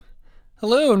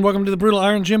Hello, and welcome to the Brutal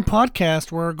Iron Gym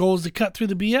podcast, where our goal is to cut through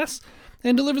the BS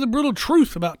and deliver the brutal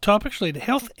truth about topics related to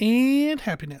health and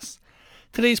happiness.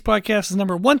 Today's podcast is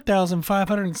number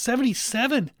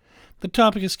 1577. The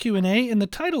topic is Q&A, and the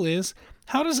title is,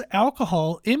 How Does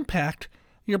Alcohol Impact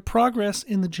Your Progress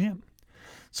in the Gym?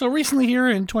 So recently here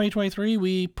in 2023,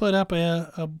 we put up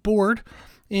a board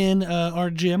in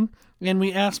our gym, and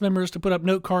we asked members to put up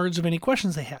note cards of any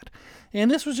questions they had. And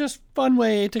this was just a fun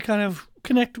way to kind of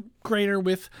connect greater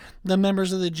with the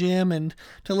members of the gym and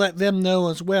to let them know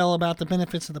as well about the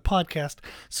benefits of the podcast.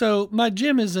 So my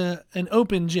gym is an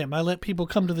open gym. I let people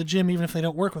come to the gym even if they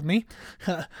don't work with me,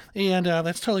 and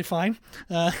that's totally fine.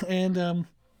 The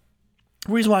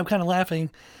reason why I'm kind of laughing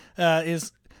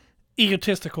is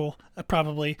egotistical,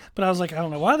 probably, but I was like, I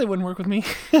don't know why they wouldn't work with me,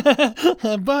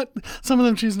 but some of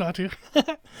them choose not to.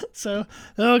 So,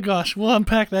 oh gosh, we'll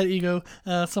unpack that ego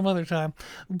some other time.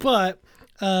 But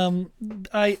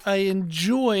I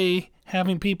enjoy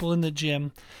having people in the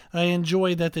gym. I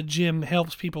enjoy that the gym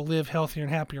helps people live healthier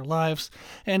and happier lives.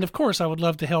 And of course, I would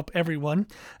love to help everyone,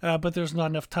 but there's not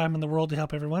enough time in the world to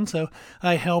help everyone. So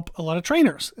I help a lot of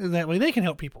trainers. That way they can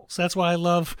help people. So that's why I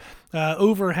love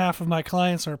over half of my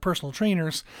clients are personal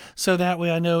trainers. So that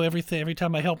way I know everything. Every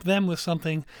time I help them with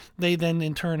something, they then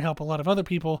in turn help a lot of other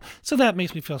people. So that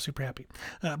makes me feel super happy.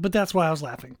 But that's why I was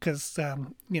laughing, because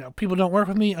people don't work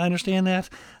with me. I understand that.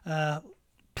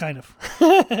 Kind of.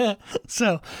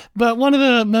 But one of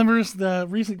the members, the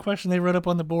recent question they wrote up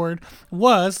on the board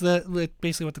was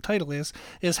basically what the title is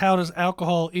how does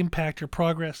alcohol impact your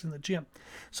progress in the gym?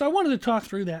 So I wanted to talk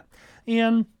through that.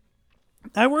 And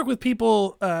I work with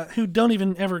people who don't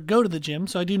even ever go to the gym.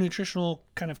 So I do nutritional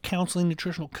kind of counseling,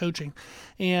 nutritional coaching.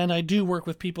 And I do work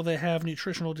with people that have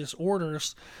nutritional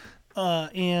disorders.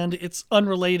 And it's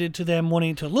unrelated to them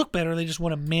wanting to look better. They just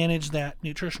want to manage that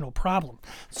nutritional problem.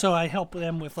 So I help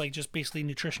them with just basically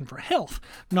nutrition for health,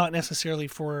 not necessarily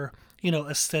for,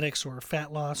 aesthetics or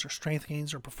fat loss or strength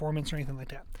gains or performance or anything like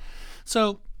that.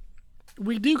 So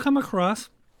we do come across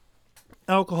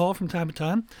alcohol from time to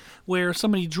time where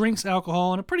somebody drinks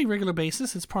alcohol on a pretty regular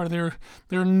basis. It's part of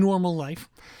their normal life.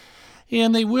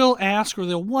 And they will ask or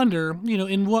they'll wonder,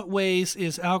 in what ways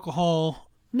is alcohol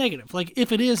negative? Like,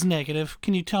 if it is negative,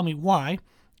 can you tell me why?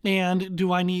 And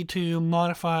do I need to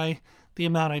modify the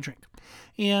amount I drink?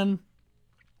 And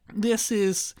this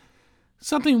is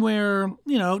something where,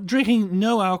 drinking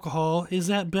no alcohol, is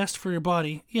that best for your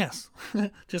body? Yes.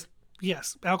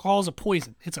 Yes. Alcohol is a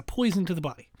poison. It's a poison to the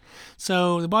body.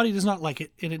 So the body does not like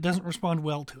it, and it doesn't respond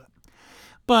well to it.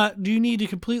 But do you need to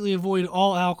completely avoid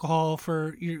all alcohol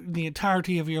for the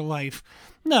entirety of your life?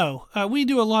 No. We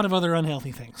do a lot of other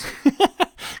unhealthy things.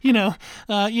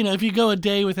 If you go a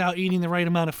day without eating the right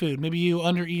amount of food, maybe you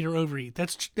undereat or overeat.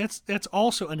 That's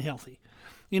also unhealthy.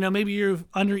 Maybe you've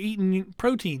undereaten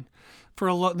protein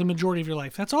for the majority of your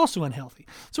life. That's also unhealthy.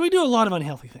 So we do a lot of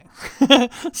unhealthy things.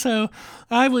 So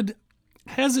I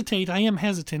am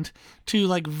hesitant to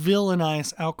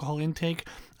villainize alcohol intake.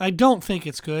 I don't think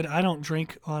it's good. I don't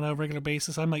drink on a regular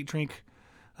basis. I might drink,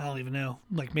 I don't even know,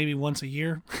 maybe once a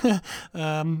year.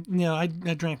 I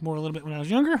drank more a little bit when I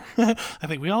was younger. I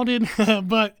think we all did.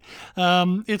 But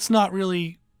it's not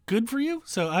really good for you,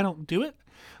 so I don't do it.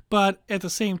 But at the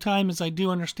same time, as I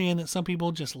do understand that some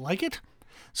people just like it,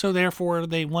 so therefore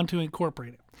they want to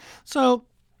incorporate it. So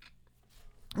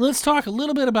let's talk a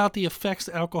little bit about the effects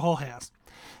alcohol has.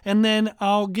 And then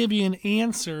I'll give you an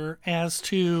answer as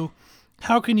to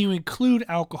how can you include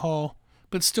alcohol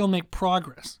but still make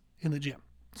progress in the gym.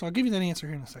 So I'll give you that answer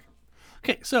here in a second.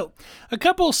 Okay, so a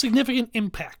couple of significant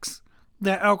impacts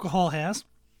that alcohol has.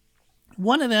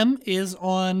 One of them is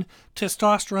on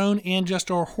testosterone and just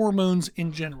our hormones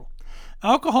in general.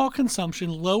 Alcohol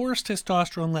consumption lowers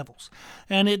testosterone levels,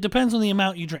 and it depends on the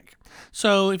amount you drink.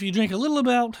 So if you drink a little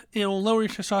amount, it'll lower your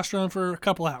testosterone for a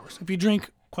couple hours. If you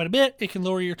drink quite a bit, it can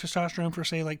lower your testosterone for,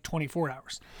 say, 24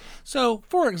 hours. So,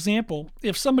 for example,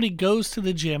 if somebody goes to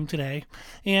the gym today,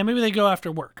 and maybe they go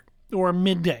after work, or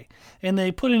midday, and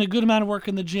they put in a good amount of work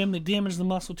in the gym, they damage the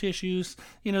muscle tissues,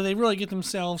 they really get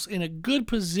themselves in a good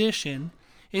position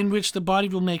in which the body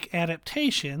will make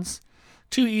adaptations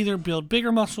to either build bigger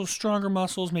muscles, stronger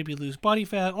muscles, maybe lose body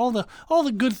fat, all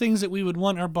the good things that we would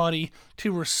want our body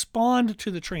to respond to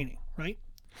the training, right?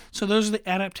 So those are the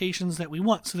adaptations that we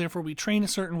want. So therefore we train a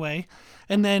certain way,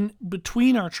 and then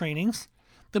between our trainings,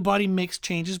 the body makes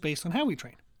changes based on how we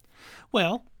train.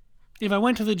 Well, if I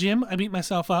went to the gym, I beat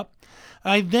myself up,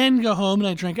 I then go home and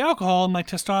I drink alcohol and my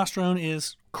testosterone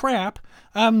is crap,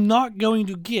 I'm not going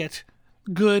to get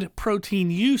good protein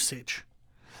usage.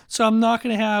 So I'm not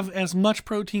going to have as much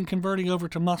protein converting over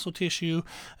to muscle tissue,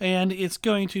 and it's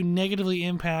going to negatively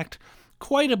impact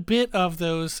quite a bit of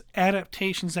those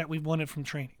adaptations that we wanted from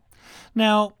training.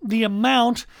 Now, the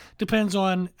amount depends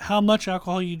on how much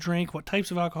alcohol you drink, what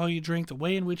types of alcohol you drink, the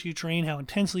way in which you train, how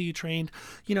intensely you trained,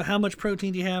 how much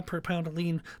protein do you have per pound of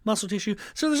lean muscle tissue.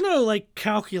 So there's no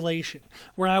calculation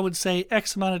where I would say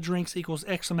X amount of drinks equals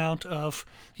X amount of,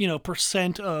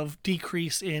 percent of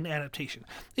decrease in adaptation.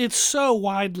 It's so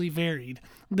widely varied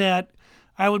that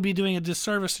I would be doing a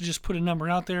disservice to just put a number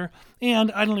out there,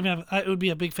 and I don't even have, it would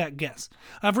be a big fat guess.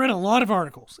 I've read a lot of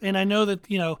articles, and I know that,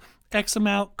 X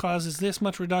amount causes this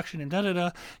much reduction in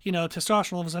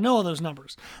testosterone levels. I know all those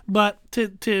numbers, but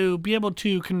to be able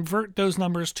to convert those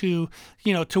numbers to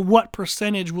what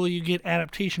percentage will you get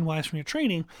adaptation wise from your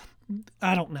training,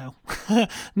 I don't know.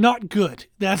 Not good.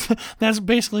 That's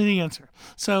basically the answer.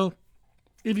 So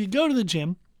if you go to the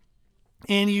gym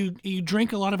and you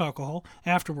drink a lot of alcohol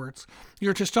afterwards,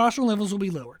 your testosterone levels will be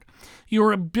lowered.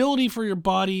 Your ability for your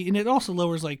body, and it also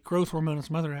lowers growth hormone and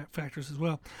some other factors as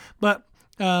well, but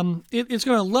it's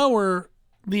going to lower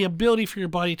the ability for your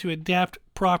body to adapt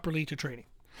properly to training.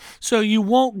 So you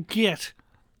won't get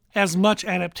as much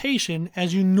adaptation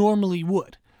as you normally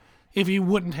would if you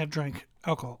wouldn't have drank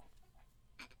alcohol.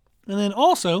 And then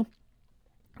also,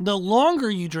 the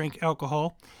longer you drink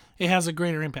alcohol, it has a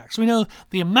greater impact. So we know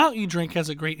the amount you drink has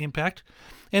a great impact,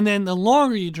 and then the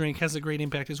longer you drink has a great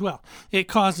impact as well. It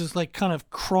causes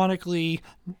chronically,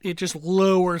 it just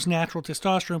lowers natural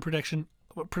testosterone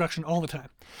production all the time.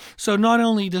 So not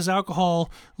only does alcohol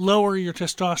lower your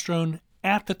testosterone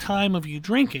at the time of you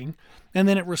drinking, and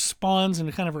then it responds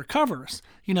and kind of recovers,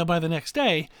 by the next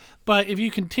day, but if you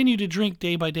continue to drink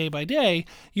day by day by day,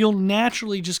 you'll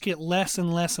naturally just get less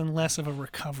and less and less of a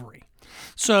recovery.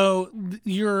 So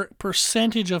your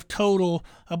percentage of total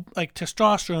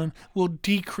testosterone will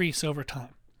decrease over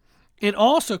time. It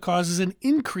also causes an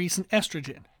increase in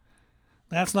estrogen.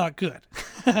 That's not good.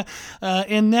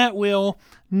 And that will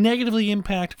negatively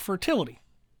impact fertility.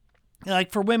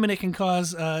 For women, it can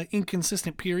cause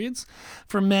inconsistent periods.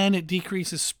 For men, it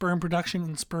decreases sperm production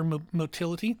and sperm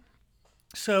motility.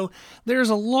 So there's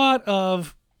a lot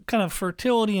of kind of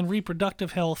fertility and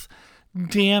reproductive health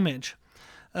damage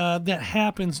that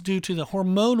happens due to the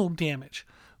hormonal damage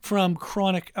from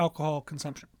chronic alcohol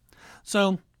consumption.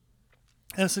 So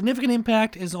a significant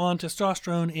impact is on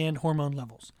testosterone and hormone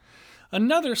levels.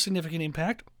 Another significant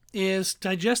impact is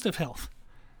digestive health.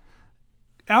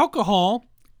 Alcohol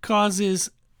causes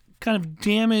kind of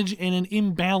damage and an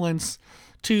imbalance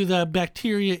to the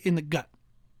bacteria in the gut.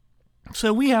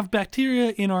 So we have bacteria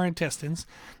in our intestines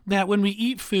that when we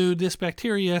eat food, this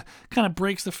bacteria kind of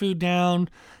breaks the food down,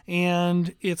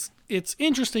 and it's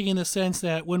interesting in the sense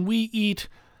that when we eat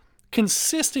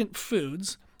consistent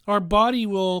foods, our body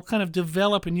will kind of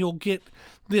develop and you'll get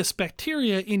this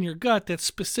bacteria in your gut that's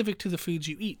specific to the foods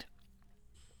you eat.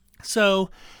 So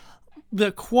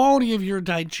the quality of your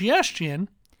digestion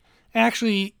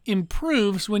actually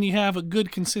improves when you have a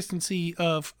good consistency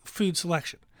of food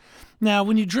selection. Now,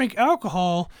 when you drink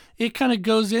alcohol, it kind of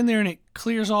goes in there and it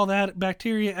clears all that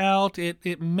bacteria out.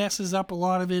 It messes up a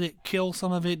lot of it. It kills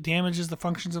some of it, damages the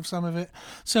functions of some of it.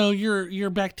 So your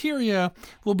bacteria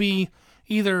will be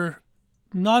either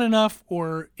not enough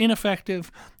or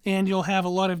ineffective, and you'll have a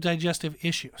lot of digestive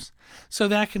issues. So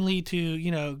that can lead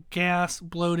to, gas,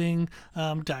 bloating,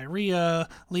 diarrhea,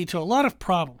 lead to a lot of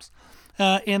problems.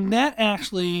 And that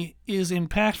actually is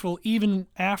impactful even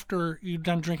after you've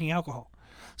done drinking alcohol.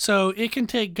 So it can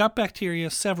take gut bacteria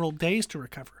several days to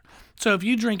recover. So if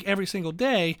you drink every single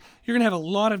day, you're going to have a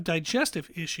lot of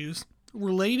digestive issues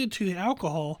related to the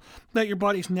alcohol that your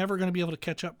body's never going to be able to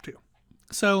catch up to.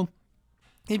 So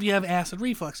if you have acid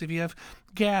reflux, if you have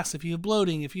gas, if you have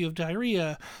bloating, if you have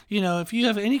diarrhea, if you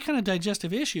have any kind of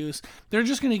digestive issues, they're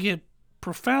just going to get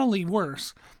profoundly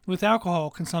worse with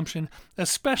alcohol consumption,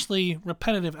 especially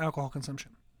repetitive alcohol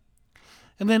consumption.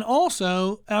 And then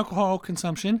also, alcohol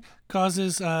consumption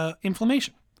causes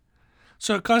inflammation.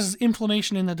 So it causes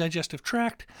inflammation in the digestive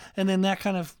tract, and then that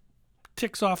kind of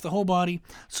ticks off the whole body.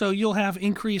 So you'll have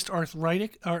increased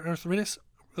arthritis.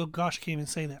 Oh gosh, I can't even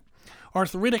say that.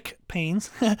 Arthritic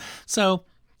pains. So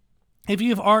if you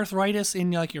have arthritis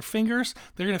in your fingers,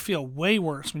 they're going to feel way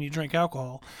worse when you drink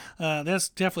alcohol. That's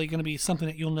definitely going to be something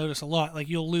that you'll notice a lot.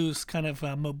 You'll lose kind of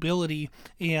mobility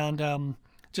and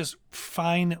just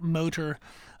fine motor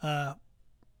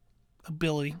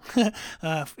ability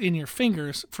in your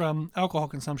fingers from alcohol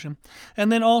consumption.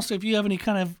 And then also if you have any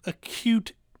kind of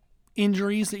acute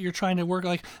injuries that you're trying to work,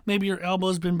 maybe your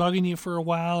elbow's been bugging you for a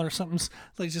while or something's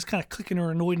just kind of clicking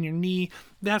or annoyed in your knee,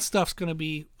 that stuff's going to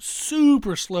be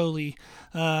super slowly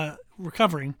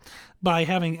recovering by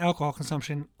having alcohol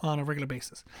consumption on a regular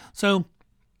basis. So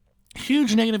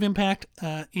huge negative impact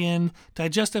in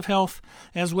digestive health,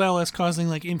 as well as causing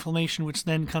like inflammation, which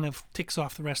then kind of ticks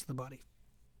off the rest of the body.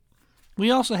 We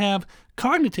also have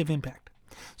cognitive impact.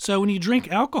 So when you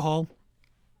drink alcohol,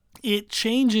 it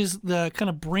changes the kind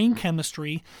of brain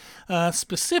chemistry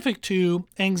specific to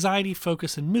anxiety,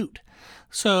 focus, and mood.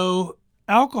 So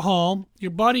alcohol,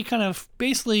 your body kind of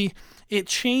basically, it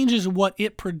changes what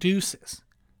it produces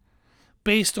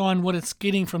based on what it's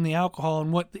getting from the alcohol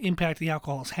and what the impact the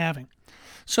alcohol is having.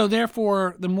 So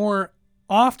therefore, the more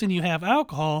often you have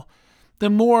alcohol, the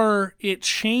more it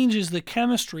changes the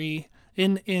chemistry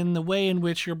in the way in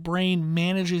which your brain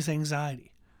manages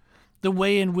anxiety, the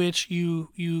way in which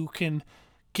you can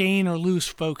gain or lose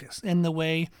focus, and the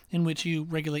way in which you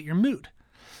regulate your mood.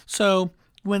 So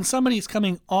when somebody's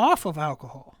coming off of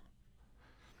alcohol,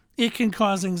 it can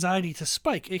cause anxiety to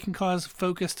spike. It can cause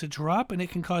focus to drop, and it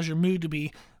can cause your mood to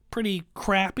be pretty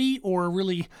crappy or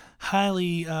really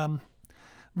highly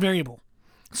variable.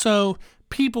 So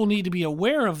people need to be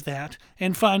aware of that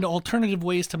and find alternative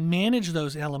ways to manage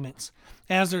those elements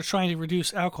as they're trying to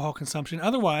reduce alcohol consumption.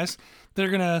 Otherwise, they're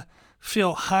going to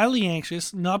feel highly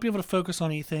anxious, not be able to focus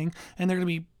on anything, and they're going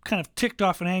to be kind of ticked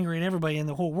off and angry at everybody in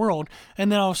the whole world.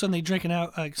 And then all of a sudden they drink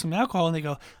some alcohol and they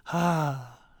go,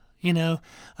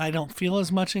 I don't feel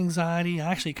as much anxiety. I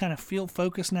actually kind of feel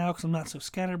focused now because I'm not so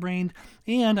scatterbrained,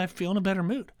 and I feel in a better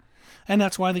mood. And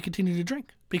that's why they continue to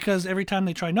drink, because every time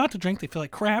they try not to drink, they feel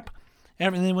like crap.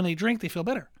 And then when they drink, they feel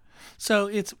better. So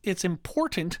it's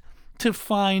important to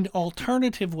find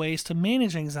alternative ways to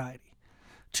manage anxiety,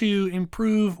 to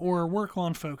improve or work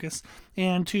on focus,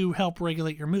 and to help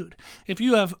regulate your mood. If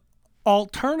you have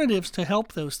alternatives to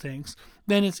help those things,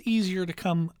 then it's easier to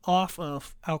come off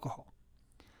of alcohol.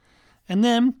 And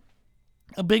then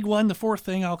a big one, the fourth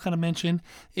thing I'll kind of mention,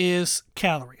 is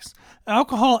calories.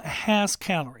 Alcohol has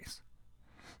calories.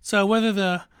 So whether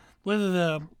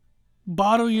the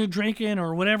bottle you're drinking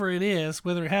or whatever it is,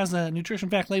 whether it has a nutrition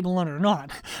fact label on it or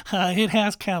not, it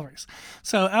has calories.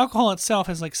 So alcohol itself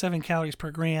has like 7 calories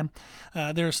per gram.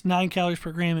 There's 9 calories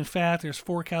per gram in fat. There's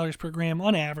 4 calories per gram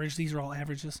on average. These are all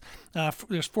averages.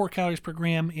 There's 4 calories per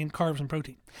gram in carbs and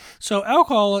protein. So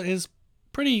alcohol is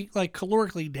pretty like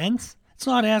calorically dense. It's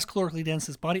not as calorically dense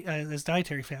as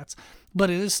dietary fats, but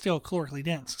it is still calorically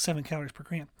dense, 7 calories per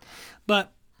gram.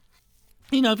 But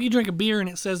if you drink a beer and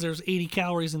it says there's 80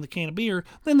 calories in the can of beer,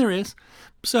 then there is.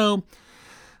 So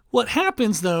what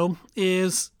happens, though,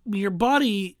 is your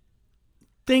body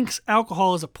thinks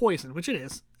alcohol is a poison, which it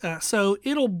is. So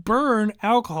it'll burn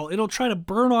alcohol. It'll try to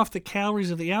burn off the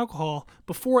calories of the alcohol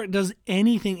before it does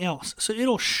anything else. So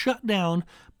it'll shut down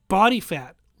body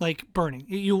fat, like burning.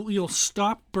 You'll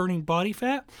stop burning body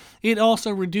fat. It also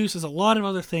reduces a lot of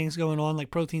other things going on, like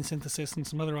protein synthesis and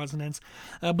some other odds and ends.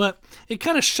 But it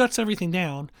kind of shuts everything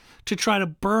down to try to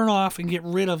burn off and get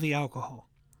rid of the alcohol.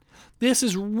 This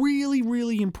is really,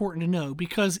 really important to know,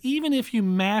 because even if you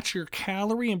match your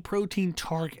calorie and protein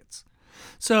targets,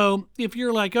 so if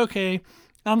you're like, okay,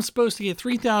 I'm supposed to get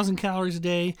 3,000 calories a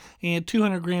day and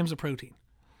 200 grams of protein.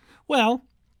 Well,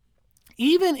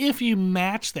 even if you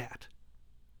match that,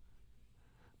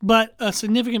 but a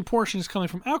significant portion is coming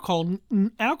from alcohol,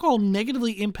 alcohol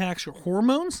negatively impacts your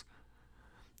hormones,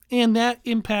 and that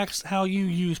impacts how you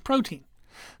use protein.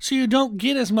 So you don't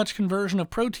get as much conversion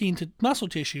of protein to muscle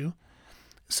tissue,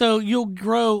 so you'll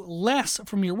grow less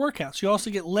from your workouts. You also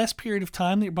get less period of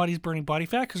time that your body's burning body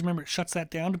fat, because remember, it shuts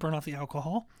that down to burn off the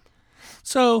alcohol.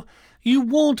 So you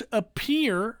won't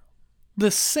appear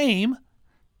the same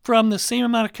from the same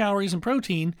amount of calories and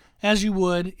protein as you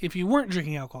would if you weren't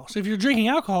drinking alcohol. So if you're drinking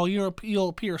alcohol, you'll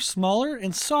appear smaller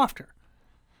and softer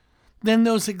than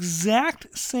those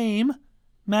exact same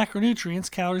macronutrients,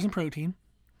 calories and protein,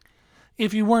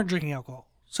 if you weren't drinking alcohol.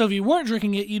 So if you weren't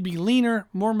drinking it, you'd be leaner,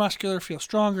 more muscular, feel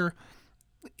stronger,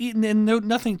 and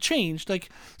nothing changed.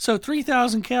 So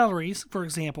 3,000 calories, for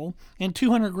example, and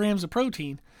 200 grams of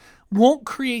protein won't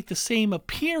create the same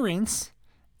appearance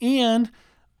and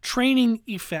training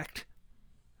effect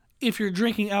if you're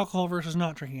drinking alcohol versus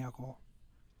not drinking alcohol.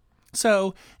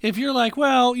 So if you're like,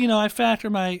 well, I factor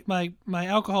my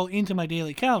alcohol into my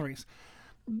daily calories,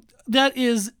 that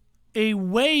is a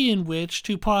way in which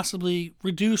to possibly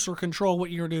reduce or control what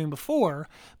you were doing before,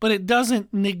 but it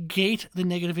doesn't negate the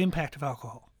negative impact of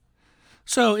alcohol.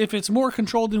 So if it's more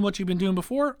controlled than what you've been doing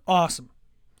before, awesome.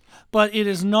 But it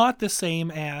is not the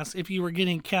same as if you were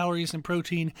getting calories and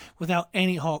protein without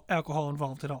any alcohol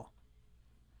involved at all.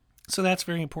 So that's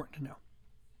very important to know.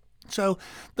 So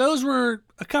those were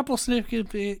a couple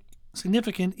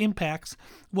significant impacts,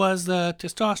 was the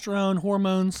testosterone,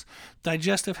 hormones,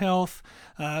 digestive health,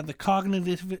 the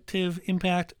cognitive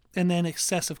impact, and then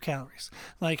excessive calories,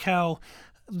 like how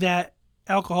that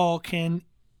alcohol can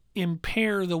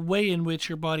impair the way in which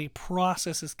your body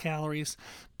processes calories,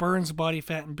 burns body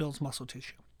fat, and builds muscle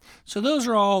tissue. So those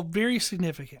are all very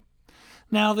significant.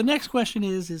 Now, the next question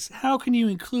is how can you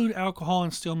include alcohol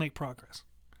and still make progress?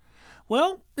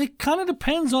 Well, it kind of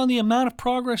depends on the amount of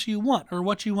progress you want or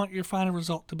what you want your final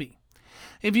result to be.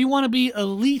 If you want to be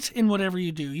elite in whatever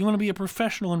you do, you want to be a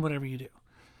professional in whatever you do,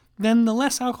 then the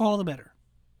less alcohol, the better.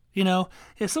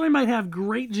 If somebody might have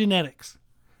great genetics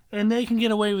and they can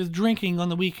get away with drinking on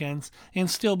the weekends and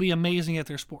still be amazing at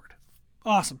their sport,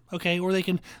 awesome, okay? Or they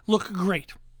can look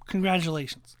great.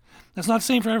 Congratulations. That's not the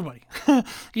same for everybody.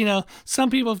 Some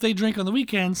people, if they drink on the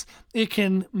weekends, it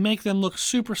can make them look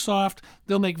super soft.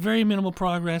 They'll make very minimal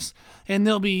progress, and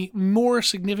they'll be more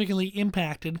significantly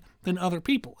impacted than other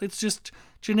people. It's just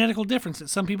genetical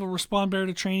differences. Some people respond better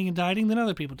to training and dieting than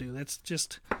other people do. That's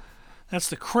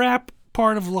the crap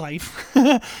part of life,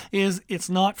 is it's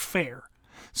not fair.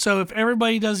 So if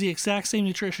everybody does the exact same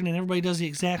nutrition and everybody does the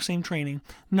exact same training,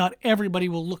 not everybody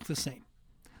will look the same.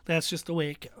 That's just the way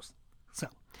it goes. So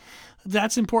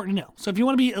that's important to know. So if you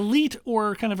want to be elite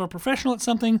or kind of a professional at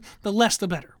something, the less the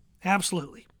better.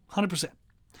 Absolutely. 100%.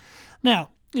 Now,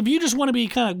 if you just want to be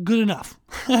kind of good enough,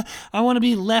 I want to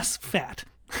be less fat.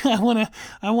 I want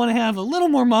to have a little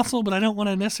more muscle, but I don't want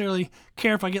to necessarily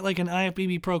care if I get like an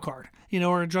IFBB Pro card,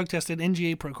 or a drug-tested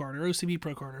NGA Pro card, or OCB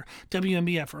Pro card, or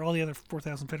WMBF, or all the other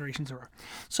 4,000 federations there are.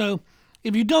 So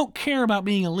if you don't care about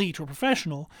being elite or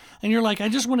professional, and you're like, I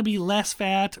just want to be less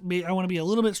fat, I want to be a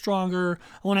little bit stronger,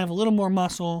 I want to have a little more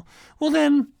muscle, well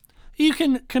then you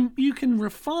can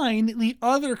refine the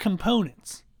other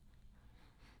components.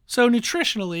 So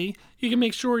nutritionally, you can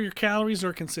make sure your calories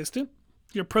are consistent,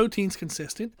 your protein's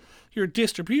consistent, your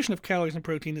distribution of calories and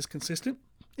protein is consistent,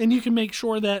 and you can make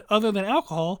sure that other than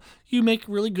alcohol, you make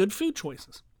really good food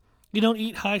choices. You don't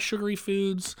eat high sugary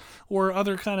foods or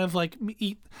other kind of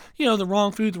eat, the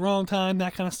wrong food, the wrong time,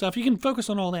 that kind of stuff. You can focus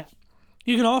on all that.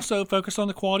 You can also focus on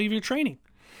the quality of your training.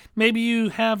 Maybe you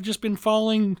have just been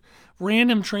following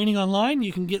random training online.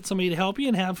 You can get somebody to help you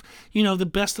and have, the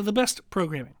best of the best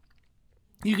programming.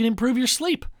 You can improve your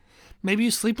sleep. Maybe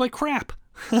you sleep like crap.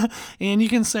 And you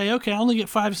can say, okay, I only get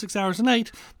 5 to 6 hours a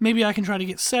night. Maybe I can try to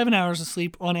get 7 hours of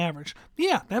sleep on average.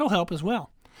 Yeah, that'll help as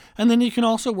well. And then you can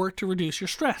also work to reduce your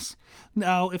stress.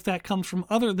 Now, if that comes from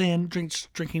other than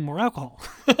drinking more alcohol.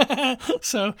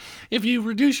 So if you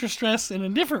reduce your stress in a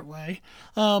different way,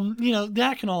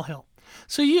 that can all help.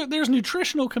 So there's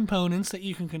nutritional components that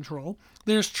you can control.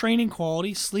 There's training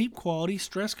quality, sleep quality,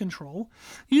 stress control.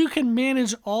 You can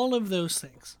manage all of those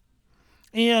things.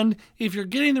 And if you're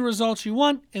getting the results you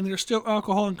want and there's still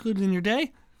alcohol included in your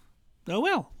day, oh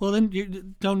well then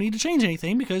you don't need to change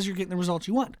anything because you're getting the results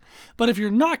you want. But if you're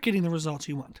not getting the results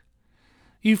you want,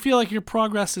 you feel like your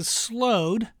progress is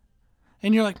slowed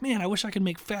and you're like, man, I wish I could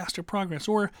make faster progress.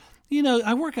 Or,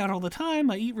 I work out all the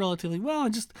time, I eat relatively well,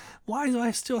 why do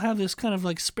I still have this kind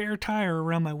of spare tire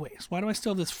around my waist? Why do I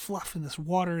still have this fluff and this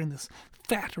water and this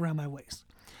fat around my waist?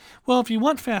 Well, if you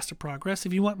want faster progress,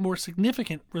 if you want more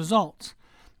significant results,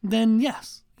 then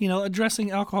yes, addressing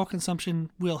alcohol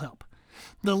consumption will help.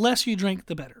 The less you drink,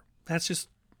 the better. It's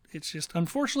just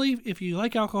unfortunately, if you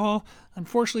like alcohol,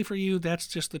 unfortunately for you, that's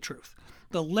just the truth.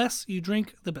 The less you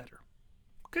drink, the better.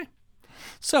 Okay.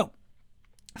 So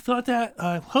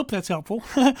I hope that's helpful,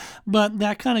 but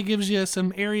that kind of gives you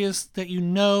some areas that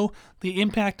the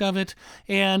impact of it.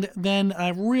 And then I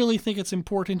really think it's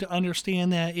important to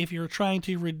understand that if you're trying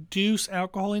to reduce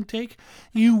alcohol intake,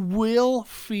 you will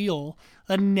feel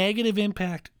a negative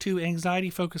impact to anxiety,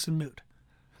 focus, and mood.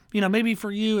 Maybe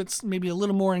for you, it's maybe a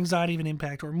little more anxiety of an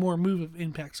impact or more mood of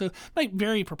impact. So it might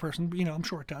vary per person. I'm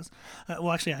sure it does.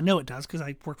 Well, actually, I know it does because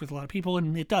I work with a lot of people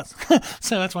and it does.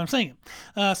 So that's why I'm saying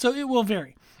it. So it will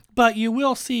vary. But you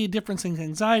will see a difference in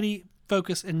anxiety,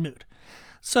 focus, and mood.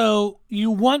 So you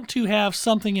want to have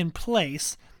something in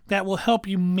place that will help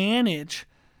you manage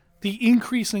the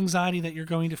increased anxiety that you're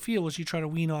going to feel as you try to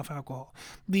wean off alcohol,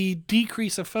 the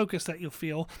decrease of focus that you'll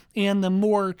feel, and the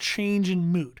more change in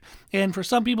mood. And for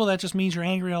some people, that just means you're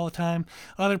angry all the time.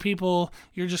 Other people,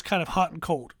 you're just kind of hot and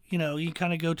cold. You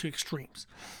kind of go to extremes.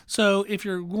 So if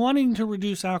you're wanting to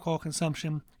reduce alcohol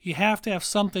consumption, you have to have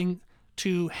something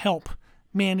to help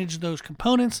manage those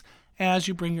components as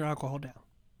you bring your alcohol down.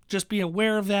 Just be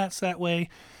aware of that so that way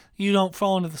you don't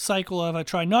fall into the cycle of I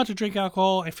try not to drink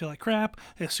alcohol, I feel like crap.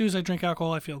 As soon as I drink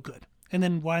alcohol, I feel good. And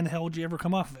then why in the hell would you ever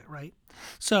come off of it, right?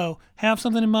 So have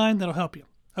something in mind that'll help you.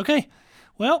 Okay,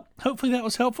 well, hopefully that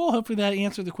was helpful. Hopefully that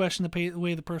answered the question the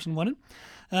way the person wanted.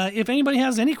 If anybody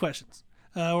has any questions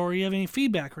or you have any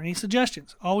feedback or any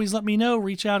suggestions, always let me know.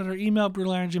 Reach out at our email,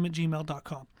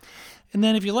 brutalirongym@gmail.com. And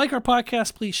then if you like our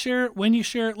podcast, please share it. When you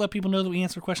share it, let people know that we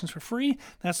answer questions for free.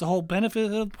 That's the whole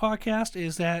benefit of the podcast,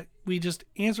 is that we just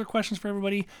answer questions for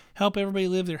everybody, help everybody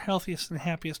live their healthiest and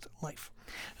happiest life.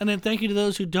 And then thank you to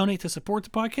those who donate to support the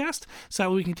podcast so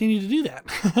that we continue to do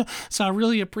that. So I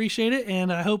really appreciate it,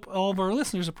 and I hope all of our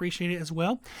listeners appreciate it as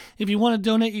well. If you want to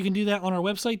donate, you can do that on our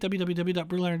website,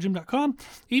 www.brutalirongym.com.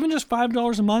 Even just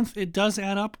 $5 a month, it does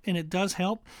add up and it does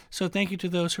help. So thank you to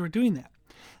those who are doing that.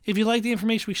 If you like the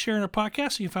information we share in our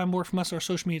podcast, you can find more from us on our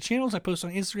social media channels. I post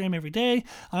on Instagram every day.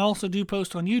 I also do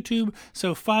post on YouTube.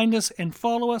 So find us and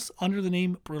follow us under the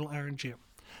name Brutal Iron Gym.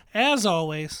 As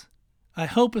always, I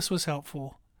hope this was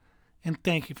helpful, and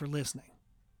thank you for listening.